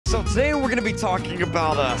So today we're gonna be talking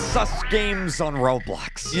about sus games on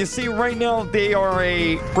Roblox. You see, right now they are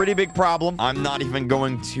a pretty big problem. I'm not even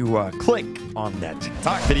going to click on that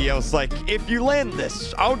TikTok videos like, if you land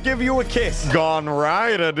this, I'll give you a kiss. Gone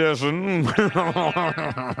Right edition.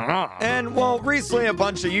 And well, recently a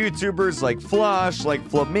bunch of YouTubers like Flush, like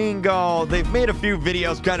Flamingo, they've made a few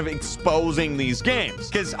videos kind of exposing these games.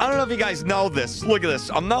 Because I don't know if you guys know this. Look at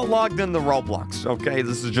this. I'm not logged into Roblox, okay?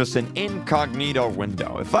 This is just an incognito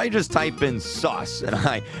window. If I just type in sus and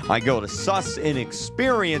I go to sus in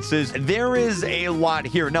experiences, there is a lot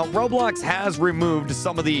here. Now, Roblox has removed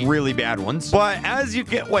some of the really bad ones, but as you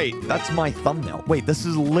get, wait, that's my thumbnail. Wait, this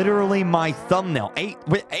is literally my thumbnail.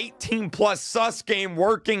 18 plus sus game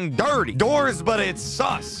working dirty. Doors, but it's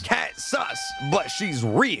sus. Cat sus, but she's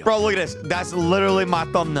real. Bro, look at this. That's literally my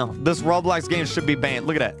thumbnail. This Roblox game should be banned.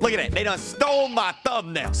 Look at that. Look at that. They done stole my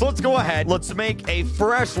thumbnail. So let's go ahead. Let's make a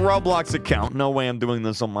fresh Roblox account. No way I'm doing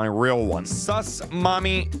this on my real one. Sus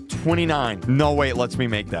Mommy 29. No way it lets me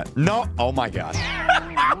make that. No. Oh my gosh.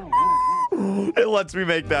 It lets me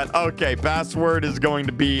make that. Okay, password is going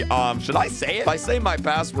to be, should I say it? If I say my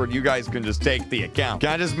password, you guys can just take the account. Can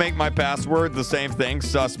I just make my password the same thing?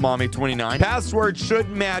 Sus Mommy 29. Password should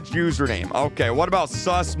match username. Okay, what about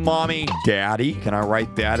Sus Mommy Daddy? Can I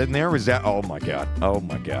write that in there? Is that, oh my God. Oh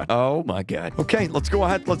my God. Oh my God. Okay, let's go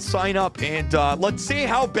ahead. Let's sign up and let's see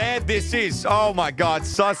how bad this is. Oh my God,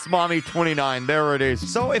 Sus Mommy 29. There it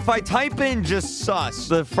is. So if I type in just sus,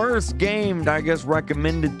 the first game I guess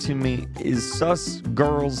recommended to me is Sus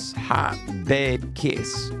Girls Hot Bed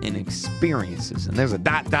Kiss and Experiences, and there's a ...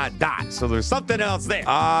 So there's something else there.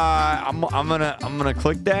 I'm gonna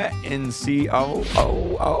click that and see.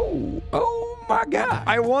 Oh my God.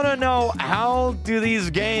 I want to know, how do these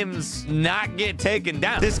games not get taken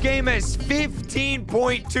down? This game has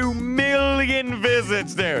 15.2 million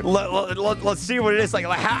visits there. Let's see what it is. Like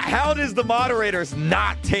how does the moderators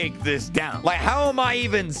not take this down? Like, how am I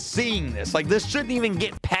even seeing this? Like, this shouldn't even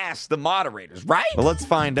get past the moderators, right? Well, let's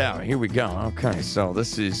find out. Here we go. Okay, so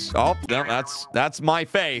this is, oh, no, that's my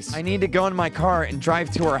face. I need to go in my car and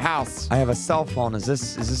drive to her house. I have a cell phone. Is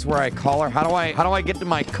this where I call her? How do I get to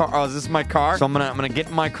my car? Oh, is this my car? So I'm gonna get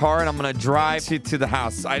in my car and I'm gonna drive to the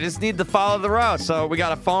house. I just need to follow the road. So we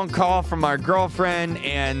got a phone call from our girlfriend,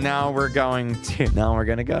 and now we're gonna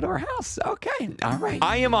go to our house. Okay, all right.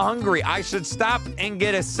 I am hungry. I should stop and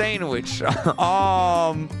get a sandwich. Okay.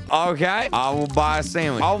 I will buy a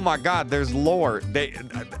sandwich. Oh my God, there's lore.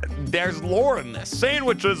 There's lore in this.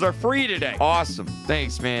 Sandwiches are free today. Awesome.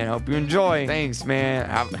 Thanks, man. Hope you enjoy. Thanks, man.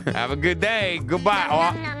 Have a good day. Goodbye.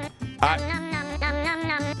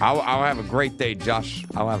 I'll have a great day, Josh.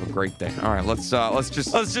 I'll have a great day. All right, let's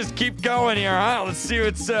just keep going here, huh? Let's see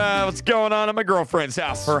what's going on at my girlfriend's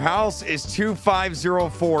house. Her house is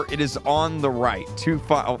 2504. It is on the right.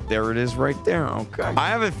 Oh, there it is right there. Okay. I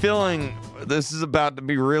have a feeling this is about to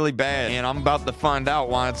be really bad, and I'm about to find out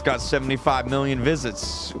why it's got 75 million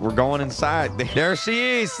visits. We're going inside. There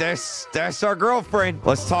she is. There's our girlfriend.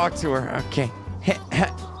 Let's talk to her. Okay.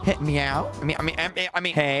 Hit me out. I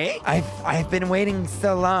mean, hey, I've been waiting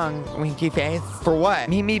so long, Winky Face. For what?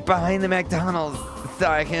 Meet me behind the McDonald's so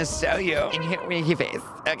I can show you. Winky Face.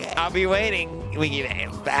 Okay, I'll be waiting, Winky Face.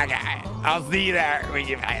 Okay, I'll see you there,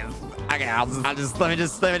 Winky Face. Okay, let me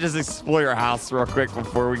just explore your house real quick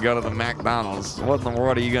before we go to the McDonald's. What in the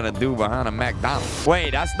world are you gonna do behind a McDonald's? Wait,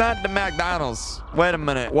 that's not the McDonald's. Wait a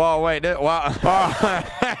minute. Whoa, wait. Wow.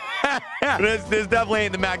 This definitely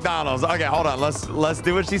ain't the McDonald's. Okay, hold on. Let's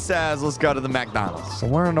do what she says. Let's go to the McDonald's. So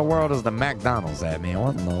where in the world is the McDonald's at, man?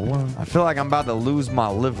 What in the world? I feel like I'm about to lose my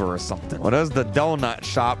liver or something. Well, there's the donut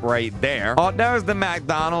shop right there. Oh, there's the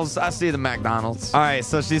McDonald's. I see the McDonald's. All right,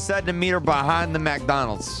 so she said to meet her behind the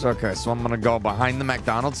McDonald's. Okay, so I'm gonna go behind the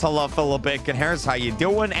McDonald's. Hello, fellow bacon hairs. How you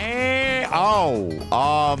doing? Hey,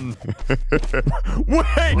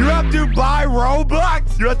 wait, you have to buy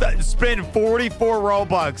Robux? You have to spend 44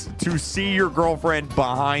 Robux to see your girlfriend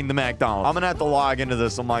behind the McDonald's. I'm gonna have to log into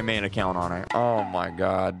this on my main account on it. Oh my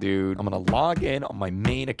God, dude. I'm gonna log in on my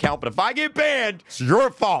main account, but if I get banned, it's your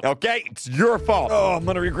fault, okay? It's your fault. Oh, I'm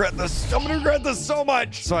gonna regret this. I'm gonna regret this so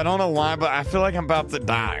much. So I don't know why, but I feel like I'm about to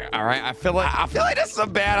die, all right? I feel like this is a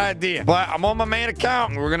bad idea, but I'm on my main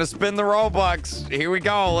account. We're gonna spend the Robux. Here we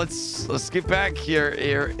go. Let's get back here.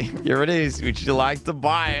 Here it is. Would you like to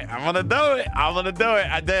buy it? I'm gonna do it.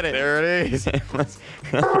 I did it. There it is.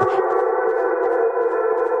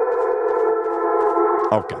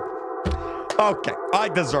 Okay. I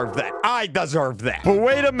deserve that. I deserve that. But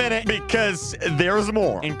wait a minute, because there's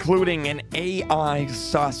more, including an AI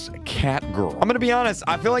sus cat girl. I'm gonna be honest.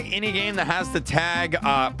 I feel like any game that has the tag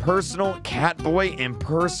personal cat boy and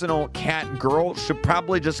personal cat girl should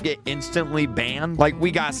probably just get instantly banned. Like,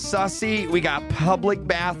 we got sussy, we got public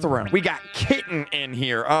bathroom, we got kitten in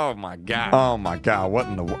here. Oh my god. Oh my god. What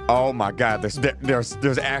in the? Oh my god.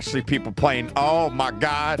 There's actually people playing. Oh my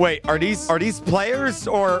god. Wait, are these players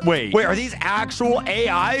or wait, are these actual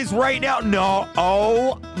AIs right now? No.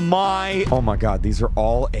 Oh my god. These are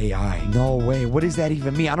all AI. No way. What does that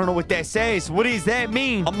even mean? I don't know what that says. What does that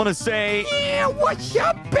mean? I'm gonna say, yeah, what's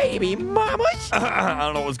up, baby mamas? I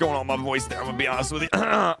don't know what's going on with my voice there. I'm gonna be honest with you.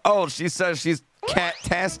 Oh, she says she's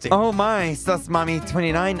cat-tastic. Oh my, sus mommy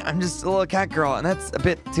 29. I'm just a little cat girl, and that's a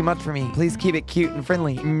bit too much for me. Please keep it cute and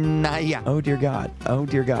friendly. Nah, yeah. Oh dear God. Oh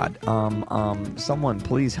dear God. Someone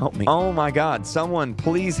please help me. Oh my God. Someone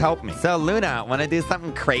please help me. So Luna, wanna do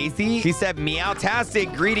something crazy? She said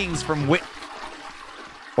meow-tastic. Greetings from What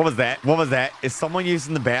was that? What was that? Is someone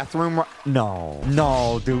using the bathroom? No.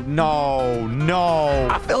 No, dude. No. No.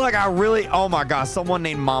 I feel like I really... Oh, my God. Someone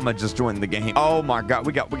named Mama just joined the game. Oh, my God.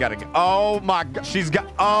 We gotta get... Oh, my God. She's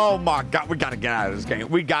got... Oh, my God. We gotta get out of this game.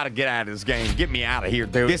 We gotta get out of this game. Get me out of here,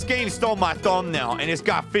 dude. This game stole my thumbnail, and it's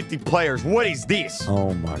got 50 players. What is this?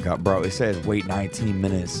 Oh, my God, bro. It says wait 19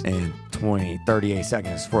 minutes and 38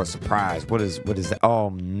 seconds for a surprise. What is that? Oh,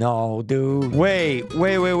 no, dude. Wait.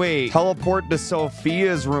 Teleport to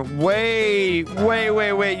Sophia's room. Wait.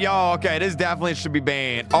 Yo, okay, this definitely should be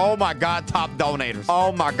banned. Oh my God, top donators.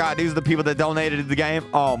 Oh my God, these are the people that donated to the game.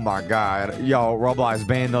 Oh my God. Yo, Roblox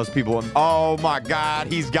banned those people. Oh my God,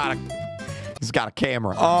 he's got a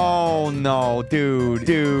camera. Oh no, dude.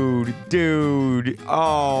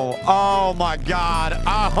 Oh my God.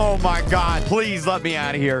 Oh my God. Please let me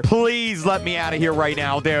out of here. Please let me out of here right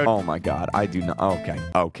now, dude. Oh my God. I do not.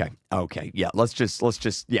 Okay. Yeah, let's just,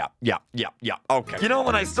 yeah. Okay. You know,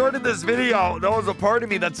 when I started this video, there was a part of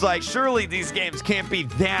me that's like, surely these games can't be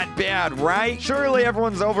that bad, right? Surely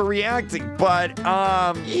everyone's overreacting. But,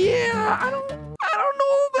 yeah, I don't know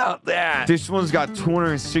about that. This one's got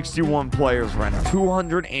 261 players right now.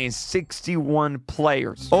 261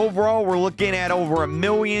 players. Overall, we're looking at over 1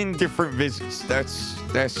 million different visits.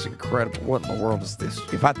 That's incredible. What in the world is this?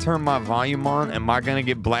 If I turn my volume on, am I gonna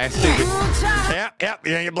get blasted? Yep.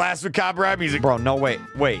 You're gonna get blasted with copyright music. Bro, no, wait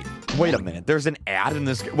a minute. There's an ad in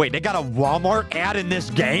this. Wait, they got a Walmart ad in this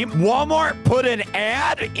game? Walmart put an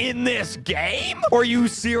ad in this game? Are you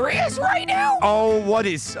serious right now? Oh, what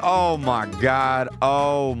is... Oh, my God.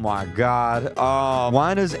 Oh, my God.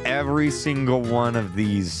 Why does every single one of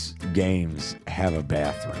these games have a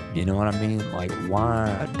bathroom? You know what I mean? Like,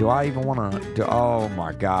 why? Do I even want to... Oh,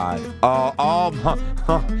 my God.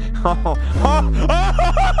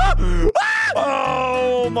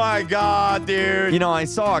 Oh my God, dude. You know, I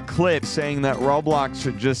saw a clip saying that Roblox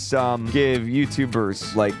should just give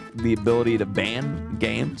YouTubers like the ability to ban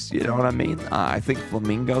games. You know what I mean? I think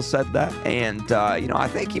Flamingo said that, and you know, I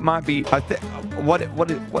think he might be. What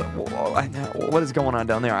is going on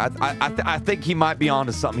down there? I think he might be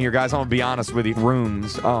onto something here, guys. I'm gonna be honest with you.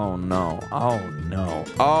 Rooms. Oh no. Oh no.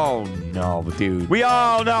 Oh no, dude. We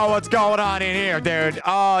all know what's going on in here, dude.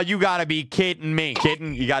 Oh, you gotta be kidding me.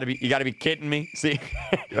 Kidding? You gotta be kidding me. See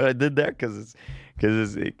what I did there? Because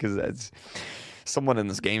that's someone in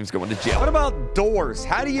this game's going to jail. What about doors?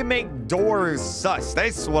 How do you make doors sus?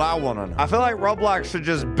 That's what I want to know. I feel like Roblox should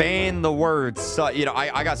just ban the word sus. You know,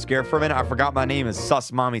 I got scared for a minute. I forgot my name is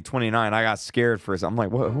Sus Mommy 29. I got scared for a second. I'm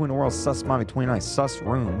like, what? Who in the world is Sus Mommy 29? Sus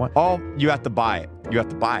room? What? Oh, you have to buy it. You have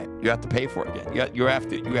to buy it. You have to pay for it again. You have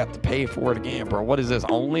to pay for it again, bro. What is this?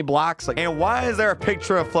 Only blocks? Like, and why is there a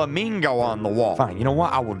picture of Flamingo on the wall? Fine. You know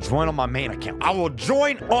what? I will join on my main account. I will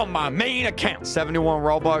join on my main account. 71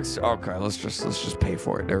 Robux. Okay, let's just pay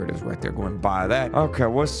for it. There it is, right there. Go and buy that. Okay,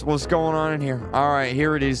 what's going on in here? All right,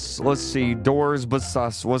 here it is. Let's see. Doors but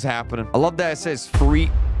sus. What's happening? I love that it says free.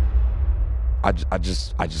 I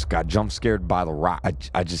just got jump scared by the rock.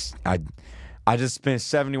 I just spent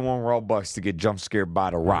 71 Robux to get jump scared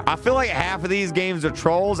by the rock. I feel like half of these games are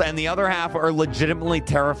trolls and the other half are legitimately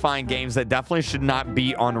terrifying games that definitely should not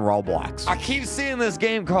be on Roblox. I keep seeing this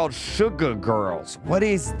game called Sugar Girls. What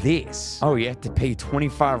is this? Oh, you have to pay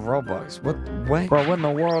 25 Robux. What? Bro, what in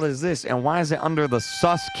the world is this? And why is it under the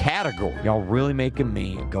sus category? Y'all really making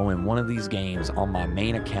me go in one of these games on my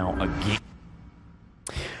main account again.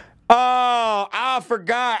 Oh, I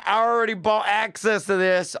forgot. I already bought access to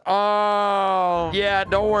this. Oh, yeah,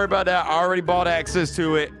 don't worry about that. I already bought access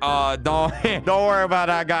to it. Don't worry about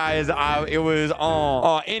that, guys. It was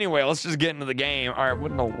on. Anyway, let's just get into the game. All right,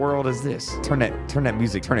 what in the world is this? Turn that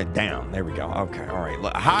music, turn it down. There we go. Okay, all right.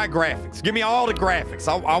 Look, high graphics. Give me all the graphics.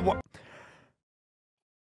 I want.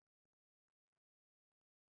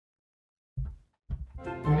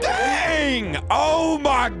 Dang! Oh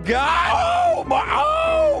my god! Oh my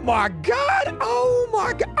god! Oh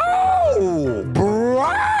my god! Oh,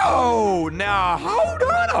 bro! Now hold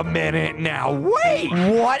on a minute. Now wait.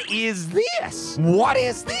 What is this? What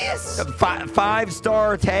is this?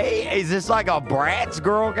 Five-star Tay? Is this like a Bratz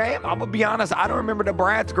girl game? I'm gonna be honest. I don't remember the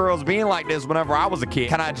Bratz girls being like this whenever I was a kid.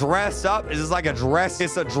 Can I dress up? Is this like a dress?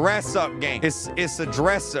 It's a dress-up game. It's a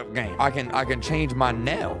dress-up game. I can change my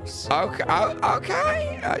nails. Okay.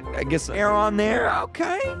 Okay. I guess arrow on there.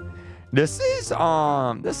 Okay. This is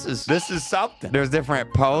something. There's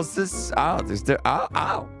different poses. Oh,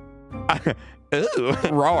 Ooh,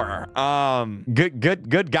 roar.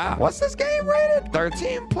 Good guy. What's this game rated?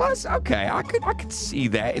 13 plus. Okay, I could see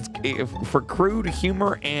that. It's for crude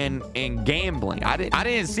humor and gambling. I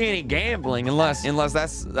didn't see any gambling unless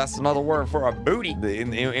that's another word for a booty.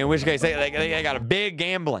 In which case they got a big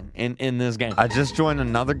gambling in this game. I just joined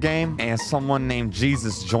another game and someone named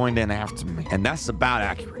Jesus joined in after me, and that's about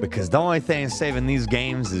accurate because the only thing saving these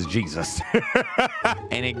games is Jesus,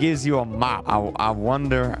 and it gives you a mop. I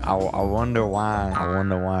wonder why. I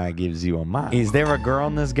wonder why it gives you a mop. Is there a girl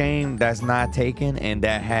in this game that's not taken and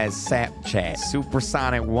that has Snapchat?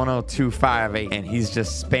 Supersonic 10258, and he's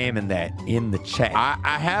just spamming that in the chat.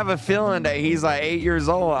 I have a feeling that he's like 8 years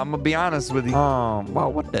old. I'm gonna be honest with you.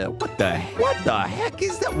 Well, what the heck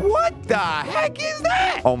is that? What the heck is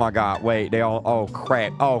that? Oh my god, wait, they all, oh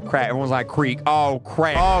crap, everyone's like Creek. Oh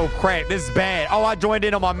crap, this is bad. Oh, I joined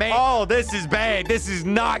in on my man. Oh, this is bad. This is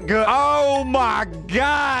not good. Oh my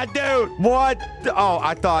god, dude. What? Oh,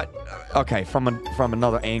 I thought, okay, from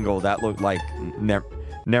another angle that looked like never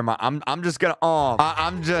mind. I'm just gonna I'm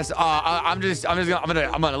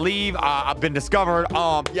gonna leave. I've been discovered.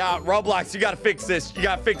 Yeah, Roblox, you gotta fix this. You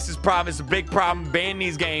gotta fix this problem. It's a big problem. Ban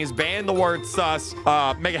these games. Ban the word sus.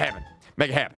 Make it happen. Make it happen.